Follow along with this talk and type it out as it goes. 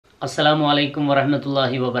അസ്സലാമു അലൈക്കും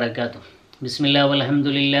വറഹ്മത്തുള്ളാഹി വബറകാതുഹു. ബിസ്മില്ലാ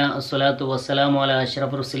വൽഹംദുലില്ലാ അസ്സലാത്തു വസ്സലാമു അലാ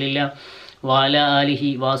അഷ്റഫി റസൂലില്ലാ വഅലാ ആലിഹി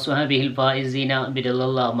വസ്വഹബിഹിൽ ഫായിസീന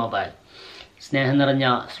ബിറളില്ലാഹി അമ്മാ ബഅദ്. സ്നേഹം നിറഞ്ഞ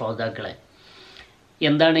ശ്രോതാക്കളെ,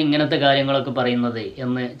 എന്താണ് ഇങ്ങനത്തെ കാര്യങ്ങളൊക്കെ പറയുന്നത്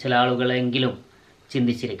എന്ന് ചില ആളുകളെങ്കിലും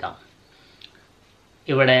ചിന്തിച്ചിരിക്കാം.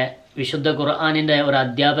 ഇവിടെ വിശുദ്ധ ഖുർആനിൻ്റെ ഒരു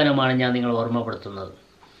അധ്യാപനമാണ് ഞാൻ നിങ്ങൾ ഓർമ്മപ്പെടുത്തുന്നത്.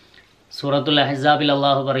 സൂറത്തുൽ അഹ്സാബിൽ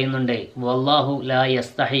അള്ളാഹു പറയുന്നുണ്ട്, വല്ലാഹു ലാ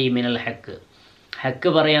യസ്തഹി മിനൽ ഹക്ക്. ഹക്ക്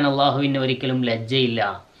പറയാൻ അള്ളാഹുവിന് ഒരിക്കലും ലജ്ജയില്ല,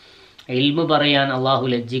 ഇൽമ് പറയാൻ അള്ളാഹു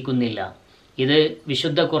ലജ്ജിക്കുന്നില്ല. ഇത്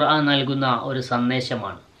വിശുദ്ധ ഖുർആൻ നൽകുന്ന ഒരു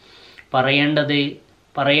സന്ദേശമാണ്.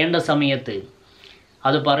 പറയേണ്ട സമയത്ത്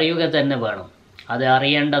അത് പറയുക തന്നെ വേണം. അത്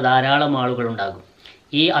അറിയേണ്ട ധാരാളം ആളുകളുണ്ടാകും.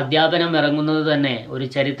 ഈ അധ്യാപനം ഇറങ്ങുന്നത് തന്നെ ഒരു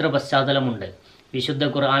ചരിത്ര പശ്ചാത്തലമുണ്ട്. വിശുദ്ധ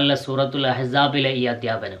ഖുർആനിലെ സൂറത്തുൽ അഹ്സാബിലെ ഈ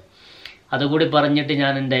അധ്യാപനം അതുകൂടി പറഞ്ഞിട്ട്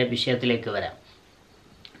ഞാൻ എൻ്റെ വിഷയത്തിലേക്ക് വരാം.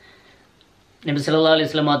 നബി സല്ലല്ലാഹു അലൈഹി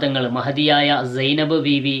വസല്ലം തങ്ങൾ മഹദിയായ സൈനബ്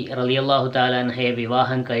ബീവി റളിയല്ലാഹു തആല അൻഹയെ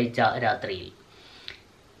വിവാഹം കഴിച്ച രാത്രിയിൽ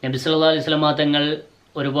നബി സല്ലല്ലാഹു അലൈഹി വസല്ലം തങ്ങൾ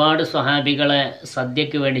ഒരുപാട് സ്വഹാബികളെ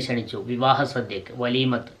സദ്യയ്ക്ക് വേണ്ടി ക്ഷണിച്ചു. വിവാഹ സദ്യക്ക്,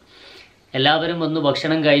 വലീമത്ത്. എല്ലാവരും വന്ന്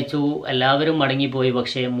ഭക്ഷണം കഴിച്ചു, എല്ലാവരും മടങ്ങിപ്പോയി.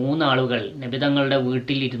 പക്ഷേ 3 ആളുകൾ നബി തങ്ങളുടെ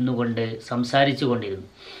വീട്ടിൽ ഇരുന്നു കൊണ്ട് സംസാരിച്ചു കൊണ്ടിരുന്നു.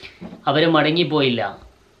 അവർ മടങ്ങിപ്പോയില്ല.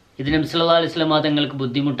 ഇത് നബി സല്ലല്ലാഹു അലൈഹി വസല്ലം തങ്ങൾക്ക്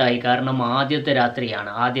ബുദ്ധിമുട്ടായി. കാരണം ആദ്യ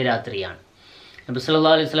രാത്രിയാണ്. നബി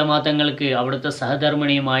സല്ലല്ലാഹു അലൈഹി വസല്ലം തങ്ങൾക്ക് അവിടുത്തെ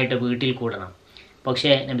സഹധർമ്മിണിയുമായിട്ട് വീട്ടിൽ കൂടണം.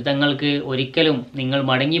 പക്ഷേ നബി തങ്ങൾക്ക് ഒരിക്കലും നിങ്ങൾ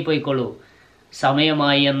മടങ്ങിപ്പോയിക്കൊള്ളൂ,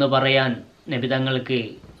 സമയമായി എന്ന് പറയാൻ നബി തങ്ങൾക്ക്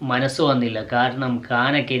മനസ്സ് വന്നില്ല. കാരണം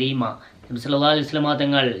കാന കരീമ, നബി സല്ലല്ലാഹു അലൈഹി വസല്ലം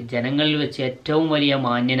തങ്ങൾ ജനങ്ങളിൽ വെച്ച് ഏറ്റവും വലിയ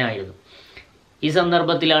മാന്യനായിരുന്നു. ഈ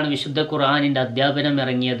സന്ദർഭത്തിലാണ് വിശുദ്ധ ഖുർആനിൻ്റെ അധ്യാപനം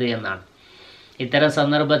ഇറങ്ങിയത് എന്നാണ്. ഇത്തരം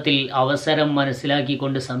സന്ദർഭത്തിൽ അവസരം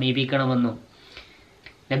മനസ്സിലാക്കിക്കൊണ്ട് സമീപിക്കണമെന്നും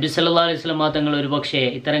നബി സല്ലല്ലാഹു അലൈഹി വസല്ലം തങ്ങൾ ഒരുപക്ഷെ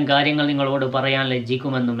ഇത്തരം കാര്യങ്ങൾ നിങ്ങളോട് പറയാൻ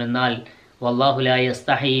ലജ്ജിക്കുമെന്നും, എന്നാൽ വല്ലാഹു ലാ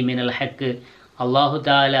യസ്തഹി മിനൽ ഹക്ക്, അല്ലാഹു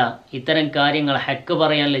തആല ഇത്തരം കാര്യങ്ങൾ ഹക്ക്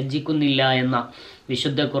പറയാൻ ലജ്ജിക്കുന്നില്ല എന്ന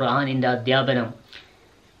വിശുദ്ധ ഖുർആനിൻ്റെ അധ്യാപനം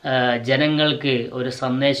ജനങ്ങൾക്ക് ഒരു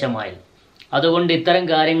സന്ദേശമായിരുന്നു. അതുകൊണ്ട് ഇത്തരം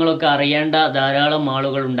കാര്യങ്ങളൊക്കെ അറിയേണ്ട ധാരാളം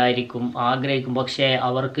ആളുകൾ ഉണ്ടായിരിക്കും, ആഗ്രഹിക്കും. പക്ഷേ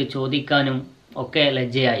അവർക്ക് ചോദിക്കാനും ഒക്കെ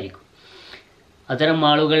ലജ്ജയായിരിക്കും. അത്തരം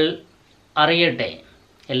ആളുകൾ അറിയട്ടെ,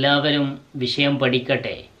 എല്ലാവരും വിഷയം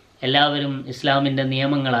പഠിക്കട്ടെ, എല്ലാവരും ഇസ്ലാമിൻ്റെ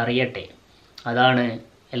നിയമങ്ങൾ അറിയട്ടെ. അതാണ്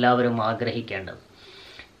എല്ലാവരും ആഗ്രഹിക്കേണ്ടത്.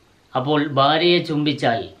 അപ്പോൾ ഭാര്യയെ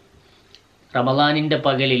ചുംബിച്ചാൽ, റമളാനിൻ്റെ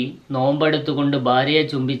പകലിൽ നോമ്പെടുത്തുകൊണ്ട് ഭാര്യയെ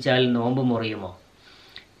ചുംബിച്ചാൽ നോമ്പ് മുറിയുമോ?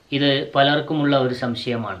 ഇത് പലർക്കുമുള്ള ഒരു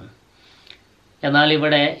സംശയമാണ്. എന്നാൽ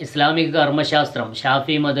ഇവിടെ ഇസ്ലാമിക കർമ്മശാസ്ത്രം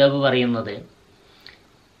ഷാഫി മദ്ഹബ് പറയുന്നത്,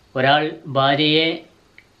 ഒരാൾ ഭാര്യയെ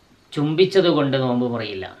ചുംബിച്ചതുകൊണ്ട് നോമ്പ്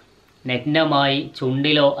മുറിയില്ല. നഗ്നമായി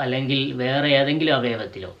ചുണ്ടിലോ അല്ലെങ്കിൽ വേറെ ഏതെങ്കിലും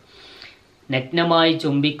അവയവത്തിലോ നഗ്നമായി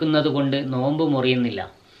ചുംബിക്കുന്നത് കൊണ്ട് നോമ്പ് മുറിയുന്നില്ല.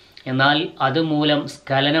 എന്നാൽ അതുമൂലം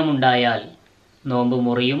സ്ഖലനമുണ്ടായാൽ നോമ്പ്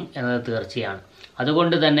മുറിയും എന്നത് തീർച്ചയാണ്.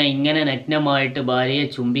 അതുകൊണ്ട് തന്നെ ഇങ്ങനെ നഗ്നമായിട്ട് ഭാര്യയെ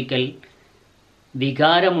ചുംബിക്കൽ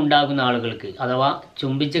വികാരമുണ്ടാകുന്ന ആളുകൾക്ക്, അഥവാ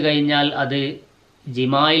ചുംബിച്ചു കഴിഞ്ഞാൽ അത്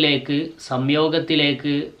ജിമായിലേക്ക്,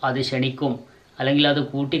 സംയോഗത്തിലേക്ക് അത് ക്ഷണിക്കും, അല്ലെങ്കിൽ അത്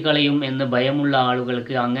കൂട്ടിക്കളയും എന്ന് ഭയമുള്ള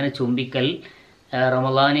ആളുകൾക്ക് അങ്ങനെ ചുംബിക്കൽ,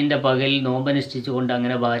 റമളാനിൻ്റെ പകൽ നോമ്പനുഷ്ഠിച്ചുകൊണ്ട്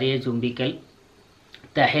അങ്ങനെ ഭാര്യയെ ചുംബിക്കൽ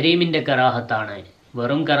തഹരീമിൻ്റെ കറാഹത്താണ്.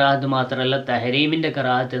 വെറും കറാഹത്ത് മാത്രമല്ല, തഹരീമിൻ്റെ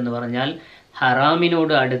കറാഹത്ത് എന്ന് പറഞ്ഞാൽ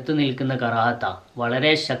ഹറാമിനോട് അടുത്ത് നിൽക്കുന്ന കറാഹത്താണ്.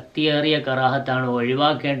 വളരെ ശക്തിയേറിയ കറാഹത്താണ്,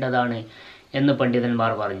 ഒഴിവാക്കേണ്ടതാണ് എന്ന്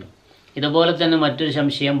പണ്ഡിതന്മാർ പറഞ്ഞു. ഇതുപോലെ തന്നെ മറ്റൊരു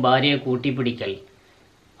സംശയം, ഭാര്യയെ കൂട്ടിപ്പിടിക്കൽ,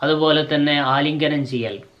 അതുപോലെ തന്നെ ആലിംഗനം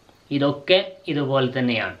ചെയ്യൽ, ഇതൊക്കെ ഇതുപോലെ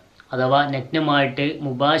തന്നെയാണ്. അഥവാ നഗ്നമായിട്ട്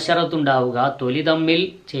മുബാശറത്തുണ്ടാവുക, തൊലി തമ്മിൽ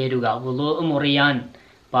ചേരുക, വുളൂ മുറിയാൻ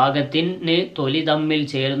പാകത്തിന് തൊലി തമ്മിൽ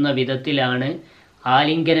ചേരുന്ന വിധത്തിലാണ്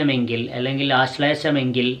ആലിംഗനമെങ്കിൽ അല്ലെങ്കിൽ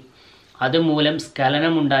ആശ്ലേഷമെങ്കിൽ അതുമൂലം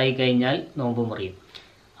സ്ഖലനമുണ്ടായിക്കഴിഞ്ഞാൽ നോമ്പ് മുറിയും.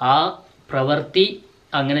 ആ പ്രവൃത്തി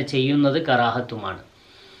അങ്ങനെ ചെയ്യുന്നത് കറാഹത്തുമാണ്.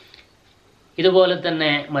 ഇതുപോലെ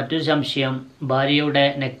തന്നെ മറ്റൊരു സംശയം, ഭാര്യയുടെ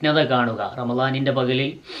നഗ്നത കാണുക. റമളാനിൻ്റെ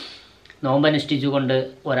പകലിൽ നോമ്പനുഷ്ഠിച്ചുകൊണ്ട്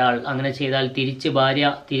ഒരാൾ അങ്ങനെ ചെയ്താൽ ഭാര്യ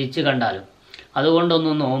തിരിച്ചു കണ്ടാലും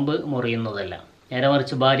അതുകൊണ്ടൊന്നും നോമ്പ് മുറിയുന്നതല്ല. നേരെ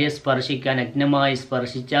മറിച്ച് ഭാര്യയെ സ്പർശിക്കാൻ, നഗ്നമായി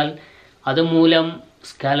സ്പർശിച്ചാൽ അതുമൂലം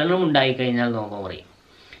സ്ഖലനം ഉണ്ടായിക്കഴിഞ്ഞാൽ നോമ്പ് മുറിയും.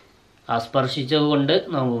 ആ സ്പർശിച്ചതുകൊണ്ട്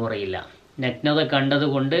നോമ്പ് മുറിയില്ല. നഗ്നത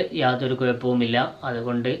കണ്ടതുകൊണ്ട് യാതൊരു കുഴപ്പവുമില്ല,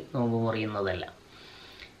 അതുകൊണ്ട് നോമ്പ് മുറിയുന്നതല്ല.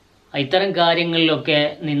 ഇത്തരം കാര്യങ്ങളിലൊക്കെ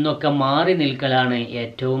നിന്നൊക്കെ മാറി നിൽക്കലാണ്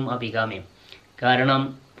ഏറ്റവും അഭികാമ്യം. കാരണം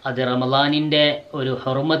അത് റമളാനിൻ്റെ ഒരു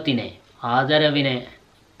ഹുർമത്തിനെ, ആദരവിനെ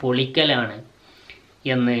പൊളിക്കലാണ്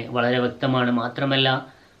എന്ന് വളരെ വ്യക്തമാണ്. മാത്രമല്ല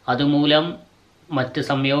അതുമൂലം മറ്റ്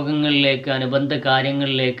സംയോഗങ്ങളിലേക്ക്, അനുബന്ധ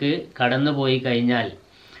കാര്യങ്ങളിലേക്ക് കടന്നുപോയി കഴിഞ്ഞാൽ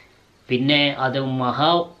പിന്നെ അത്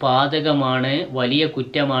മഹാപാതകമാണ്, വലിയ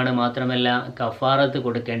കുറ്റമാണ്. മാത്രമല്ല കഫാറത്ത്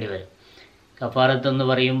കൊടുക്കേണ്ടി വരും. കഫാറത്ത് എന്ന്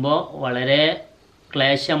പറയുമ്പോൾ വളരെ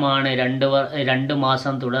ക്ലേശമാണ് 2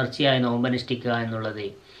 മാസം തുടർച്ചയായി നോമ്പനുഷ്ഠിക്കുക എന്നുള്ളത്.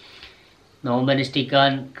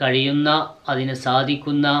 നോമ്പനുഷ്ഠിക്കാൻ കഴിയുന്ന, അതിന്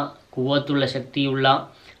സാധിക്കുന്ന, കൂവത്തുള്ള, ശക്തിയുള്ള,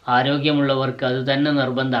 ആരോഗ്യമുള്ളവർക്ക് അത് തന്നെ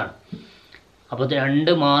നിർബന്ധമാണ്. അപ്പോൾ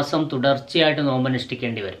 2 മാസം തുടർച്ചയായിട്ട്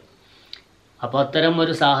നോമ്പനുഷ്ഠിക്കേണ്ടി വരും. അപ്പോൾ അത്തരം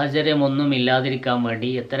ഒരു സാഹചര്യമൊന്നും ഇല്ലാതിരിക്കാൻ വേണ്ടി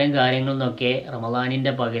ഇത്തരം കാര്യങ്ങളിൽ നിന്നൊക്കെ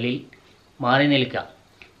റമദാനിൻ്റെ പകലിൽ മാറി നിൽക്കാം.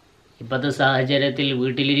 ഇപ്പോഴത്തെ സാഹചര്യത്തിൽ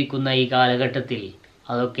വീട്ടിലിരിക്കുന്ന ഈ കാലഘട്ടത്തിൽ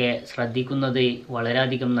അതൊക്കെ ശ്രദ്ധിക്കുന്നത്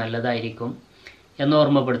വളരെയധികം നല്ലതായിരിക്കും എന്ന്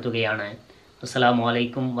ഓർമ്മപ്പെടുത്തുകയാണ്. അസ്സലാമു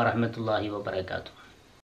അലൈക്കും വറഹ്മത്തുള്ളാഹി വബറകാതുഹു.